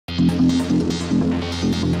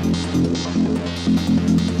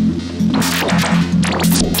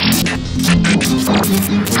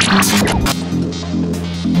I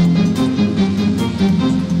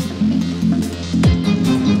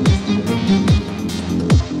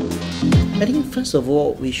think first of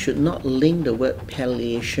all, we should not link the word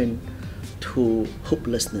palliation to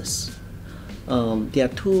hopelessness. There are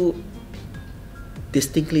two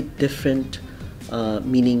distinctly different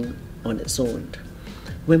meaning on its own.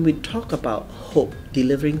 When we talk about hope,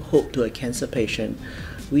 delivering hope to a cancer patient,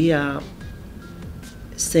 we are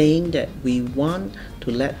saying that we want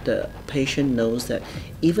to let the patient know that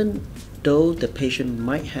even though the patient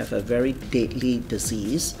might have a very deadly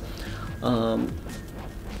disease,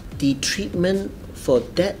 the treatment for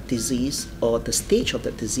that disease or the stage of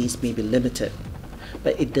that disease may be limited,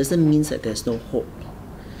 but it doesn't mean that there's no hope.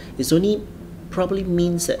 It only probably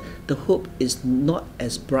means that the hope is not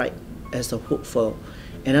as bright as the hope for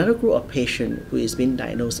another group of patients who is being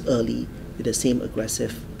diagnosed early with the same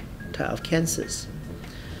aggressive type of cancers.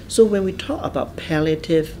 So when we talk about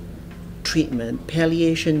palliative treatment,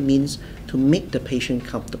 palliation means to make the patient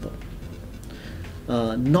comfortable.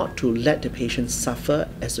 Not to let the patient suffer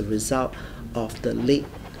as a result of the late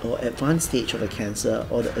or advanced stage of the cancer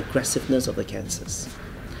or the aggressiveness of the cancers.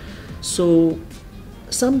 So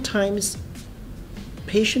sometimes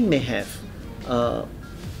patient may have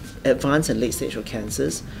advanced and late stage of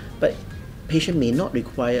cancers, but patient may not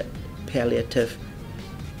require palliative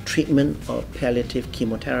treatment or palliative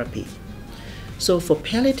chemotherapy. So for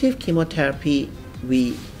palliative chemotherapy,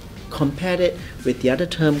 we compare it with the other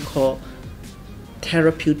term called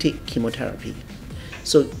therapeutic chemotherapy.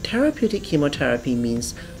 So therapeutic chemotherapy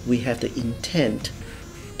means we have the intent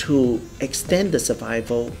to extend the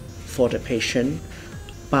survival for the patient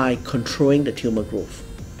by controlling the tumor growth,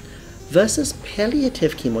 versus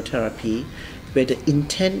palliative chemotherapy where the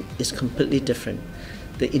intent is completely different.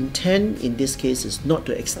 The intent in this case is not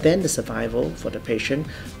to extend the survival for the patient,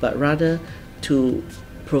 but rather to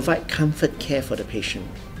provide comfort care for the patient.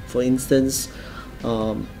 For instance,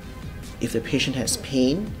 if the patient has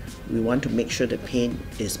pain, we want to make sure the pain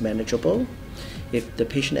is manageable. If the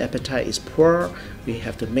patient appetite is poor, we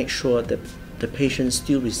have to make sure that the patient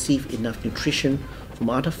still receive enough nutrition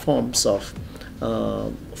from other forms of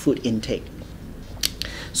food intake.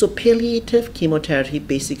 So palliative chemotherapy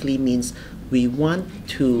basically means we want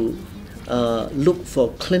to look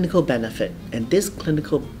for clinical benefit, and this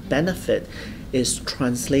clinical benefit is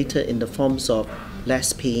translated in the forms of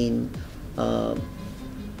less pain,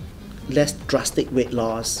 less drastic weight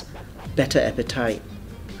loss, better appetite,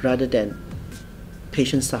 rather than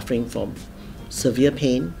patients suffering from severe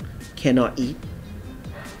pain, cannot eat,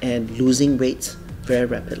 and losing weight very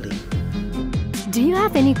rapidly. Do you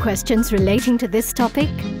have any questions relating to this topic?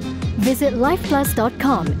 Visit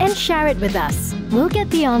lifeplus.com and share it with us. We'll get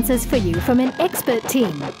the answers for you from an expert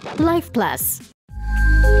team. LifePlus.